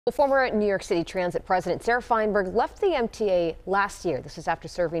Well, former New York City Transit President Sarah Feinberg left the MTA last year. This is after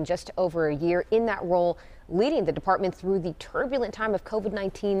serving just over a year in that role, leading the department through the turbulent time of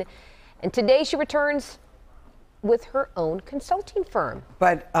COVID-19. And today she returns with her own consulting firm.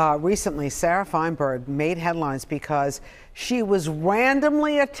 But recently, Sarah Feinberg made headlines because she was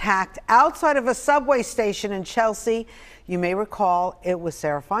randomly attacked outside of a subway station in Chelsea. You may recall it was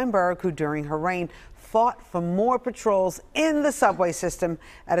Sarah Feinberg who, during her reign, fought for more patrols in the subway system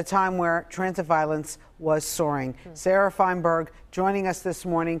at a time where transit violence was soaring. Sarah Feinberg joining us this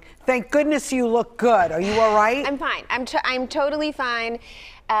morning. Thank goodness you look good. Are you all right? I'm fine. I'm totally fine.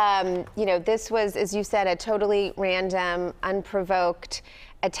 You know, this was, as you said, a totally random, unprovoked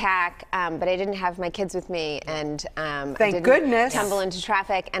attack, but I didn't have my kids with me, and thank goodness. Tumble into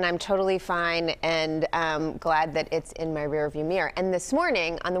traffic, and I'm totally fine, and glad that it's in my rearview mirror. And this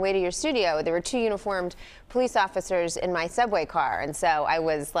morning, on the way to your studio, there were 2 uniformed police officers in my subway car, and so I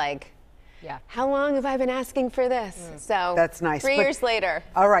was like, yeah, how long have I been asking for this? So that's nice. 3 years later.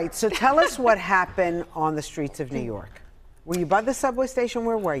 All right, so tell us what happened on the streets of New York. Were you by the subway station?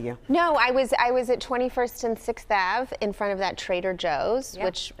 Where were you? No, I was at 21st and 6th Ave in front of that Trader Joe's,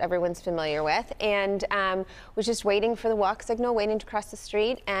 which everyone's familiar with, and was just waiting for the walk signal, waiting to cross the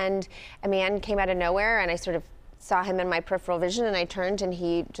street, and a man came out of nowhere, and I sort of saw him in my peripheral vision, and I turned, and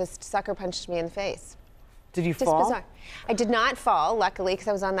he just sucker punched me in the face. Did you fall? Bizarre. I did not fall, luckily, because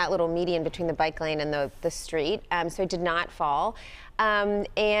I was on that little median between the bike lane and the street, so I did not fall. But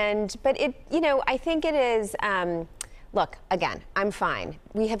it, you know, I think it is. Look, again, I'm fine.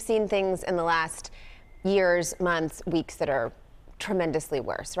 We have seen things in the last years, months, weeks that are tremendously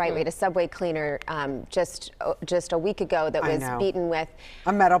worse, right? We had a subway cleaner just a week ago that was beaten with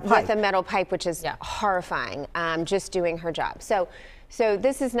a metal pipe. Which is horrifying, just doing her job. So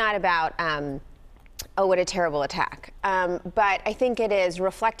this is not about, oh, what a terrible attack. But I think it is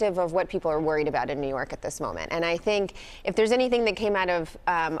reflective of what people are worried about in New York at this moment. And I think if there's anything that came out of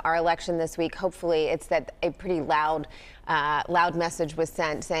our election this week, hopefully it's that a pretty loud message was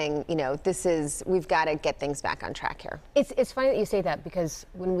sent saying, you know, we've got to get things back on track here. It's funny that you say that, because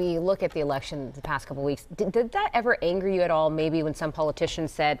when we look at the election the past couple of weeks, did that ever anger you at all? Maybe when some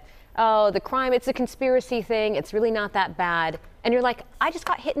politicians said, oh, the crime, it's a conspiracy thing, it's really not that bad. And you're like, I just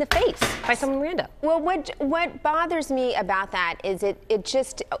got hit in the face by someone random. Well, what bothers me about that is it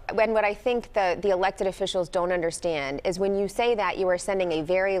just, and what I think the elected officials don't understand is when you say that, you are sending a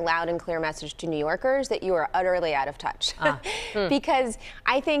very loud and clear message to New Yorkers that you are utterly out of touch. Because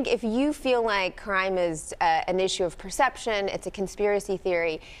I think if you feel like crime is an issue of perception, it's a conspiracy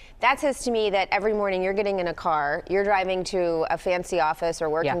theory, that says to me that every morning you're getting in a car, you're driving to a fancy office or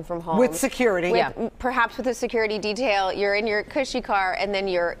working from home. With security. Perhaps with a security detail, you're in your cushy car, and then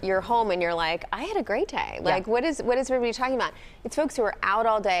you're home and you're like, I had a great day. Like, what is everybody talking about? It's folks who are out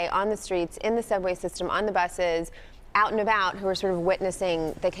all day on the streets, in the subway system, on the buses, out and about, who are sort of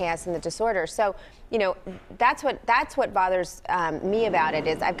witnessing the chaos and the disorder. So, you know, that's what bothers me about it,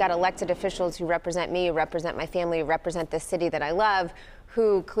 is I've got elected officials who represent me, who represent my family, who represent the city that I love,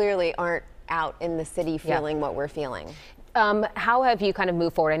 who clearly aren't out in the city feeling what we're feeling. How have you kind of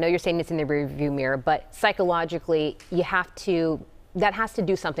moved forward? I know you're saying it's in the rearview mirror, but psychologically, that has to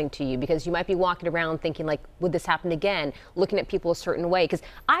do something to you, because you might be walking around thinking, like, would this happen again? Looking at people a certain way, because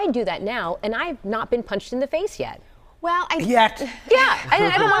I do that now, and I've not been punched in the face yet. Well, yet. Yeah,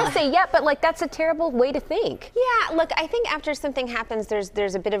 I don't want to say yet, but like, that's a terrible way to think. Yeah, look, I think after something happens,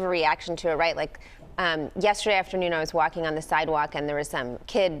 there's a bit of a reaction to it, right? Like, yesterday afternoon, I was walking on the sidewalk, and there was some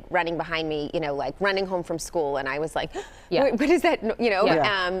kid running behind me, you know, like running home from school, and I was like, what is that, you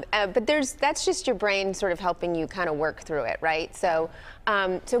know? But that's just your brain sort of helping you kind of work through it, right? So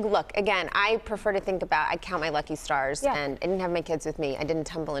look, again, I prefer to think about, I count my lucky stars, and I didn't have my kids with me. I didn't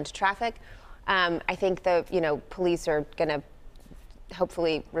tumble into traffic. I think the police are going to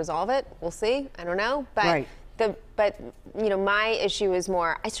hopefully resolve it. We'll see. I don't know, but my issue is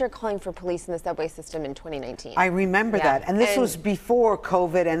more, I started calling for police in the subway system in 2019. I remember that, and this was before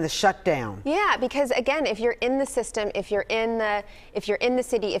COVID and the shutdown. Yeah, because again, if you're in the system, if you're in the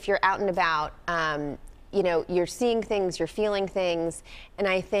city, if you're out and about, you know, you're seeing things, you're feeling things, and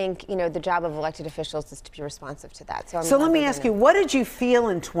I think, you know, the job of elected officials is to be responsive to that. So let me ask you, what did you feel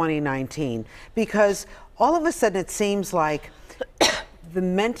in 2019? Because all of a sudden it seems like the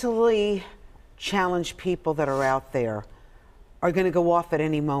mentally challenged people that are out there are going to go off at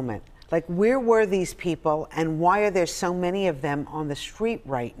any moment. Like, where were these people, and why are there so many of them on the street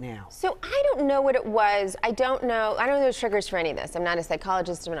right now? So I don't know what it was. I don't know the triggers for any of this. I'm not a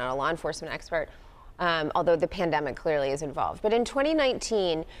psychologist, I'm not a law enforcement expert. Although the pandemic clearly is involved. But in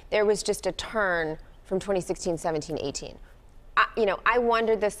 2019, there was just a turn from 2016, 17, 18. I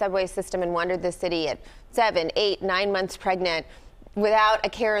wandered the subway system and wandered the city at 7, 8, 9 months pregnant, without a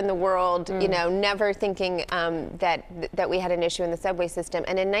care in the world, never thinking that we had an issue in the subway system.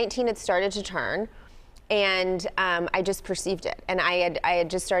 And in 19, it started to turn, and I just perceived it. And I had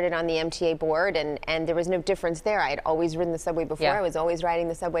just started on the MTA board, and there was no difference there. I had always ridden the subway before. Yeah. I was always riding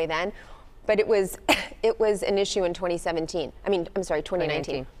the subway then. But it was an issue in 2017. I'm sorry,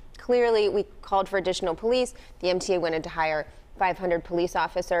 2019. Clearly, we called for additional police. The MTA wanted to hire 500 police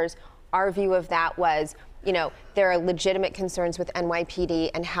officers. Our view of that was, there are legitimate concerns with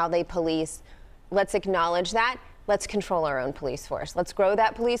NYPD and how they police. Let's acknowledge that. Let's control our own police force. Let's grow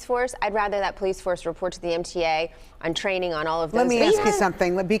that police force. I'd rather that police force report to the MTA on training, on all of those Let me things. ask you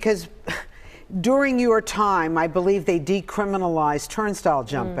something, because during your time, I believe they decriminalized turnstile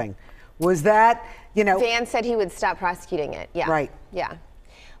jumping. Was that, Van said he would stop prosecuting it. Yeah. Right. Yeah.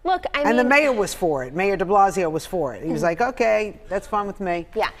 Look, And the mayor was for it. Mayor de Blasio was for it. He was like, okay, that's fine with me.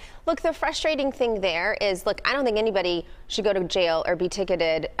 Yeah. Look, the frustrating thing there is, I don't think anybody should go to jail or be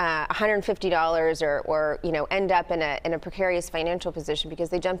ticketed $150 or end up in a precarious financial position because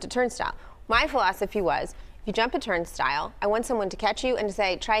they jumped a turnstile. My philosophy was, if you jump a turnstile, I want someone to catch you and to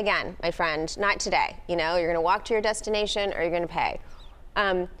say, try again, my friend, not today. You're going to walk to your destination or you're going to pay.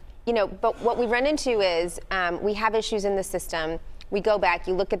 But what we run into is we have issues in the system. We go back,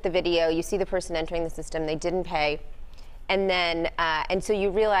 you look at the video, you see the person entering the system, they didn't pay. And then, and so you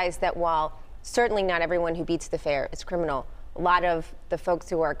realize that while certainly not everyone who beats the fare is criminal, a lot of the folks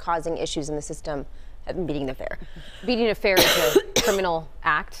who are causing issues in the system have been beating the fare. Beating a fare is a criminal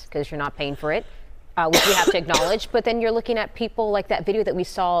act because you're not paying for it, which we have to acknowledge. But then you're looking at people like that video that we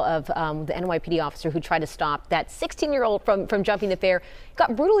saw of the NYPD officer who tried to stop that 16-year-old from jumping the fare,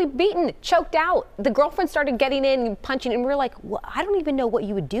 got brutally beaten, choked out. The girlfriend started getting in and punching, and we're like, well, I don't even know what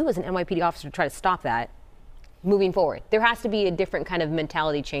you would do as an NYPD officer to try to stop that moving forward. There has to be a different kind of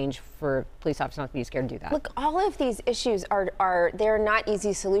mentality change for police officers not to be scared to do that. Look, all of these issues they're not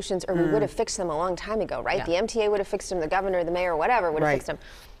easy solutions, or we would have fixed them a long time ago, right? Yeah. The MTA would have fixed them, the governor, the mayor, whatever would have fixed them.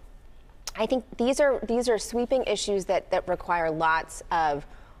 I think these are sweeping issues that require lots of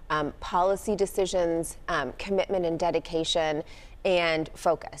policy decisions, commitment and dedication, and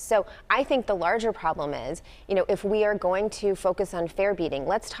focus. So I think the larger problem is, if we are going to focus on fare beating,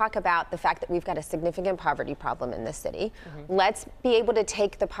 let's talk about the fact that we've got a significant poverty problem in this city. Let's be able to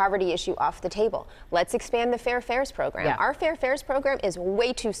take the poverty issue off the table. Let's expand the Fair Fares program. Yeah. Our Fair Fares program is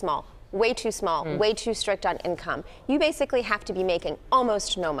way too small. Way too small, way too strict on income. You basically have to be making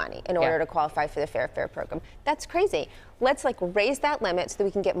almost no money in order to qualify for the Fair Fare program. That's crazy. Let's raise that limit so that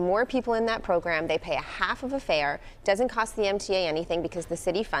we can get more people in that program. They pay a half of a fare. Doesn't cost the MTA anything because the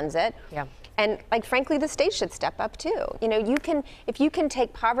city funds it. Yeah. And frankly, the state should step up too. If you can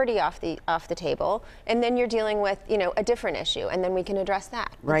take poverty off the table, and then you're dealing with a different issue, and then we can address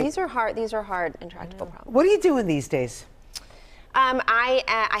that. Right. These are hard, intractable problems. What are you doing these days? I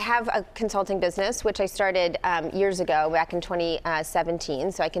have a consulting business, which I started years ago, back in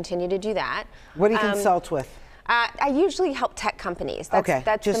 2017, so I continue to do that. What do you consult with? I usually help tech companies.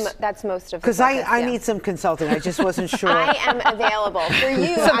 That's most of the because I need some consulting. I just wasn't sure. I am available for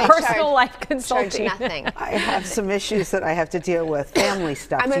you. Some personal life consulting. Charge nothing. I have some issues that I have to deal with, family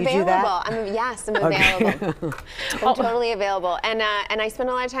stuff. I'm do you available. do that? Yes, I'm available. I'm totally available, and I spend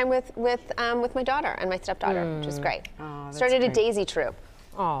a lot of time with my daughter and my stepdaughter, which is great. Oh, Started a Daisy troop.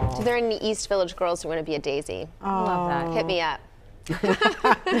 Oh, So there are any East Village girls who want to be a Daisy. I love that. Hit me up.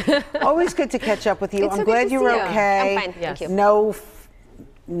 Always good to catch up with you. It's I'm so good glad to you were see you. okay. I'm fine, thank you.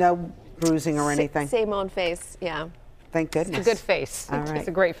 No bruising or anything. Same old face, yeah. Thank goodness. It's a good face. All right. It's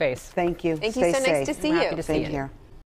a great face. Thank you. Thank you. Stay So nice safe. to see I'm you. happy to see Same you. here.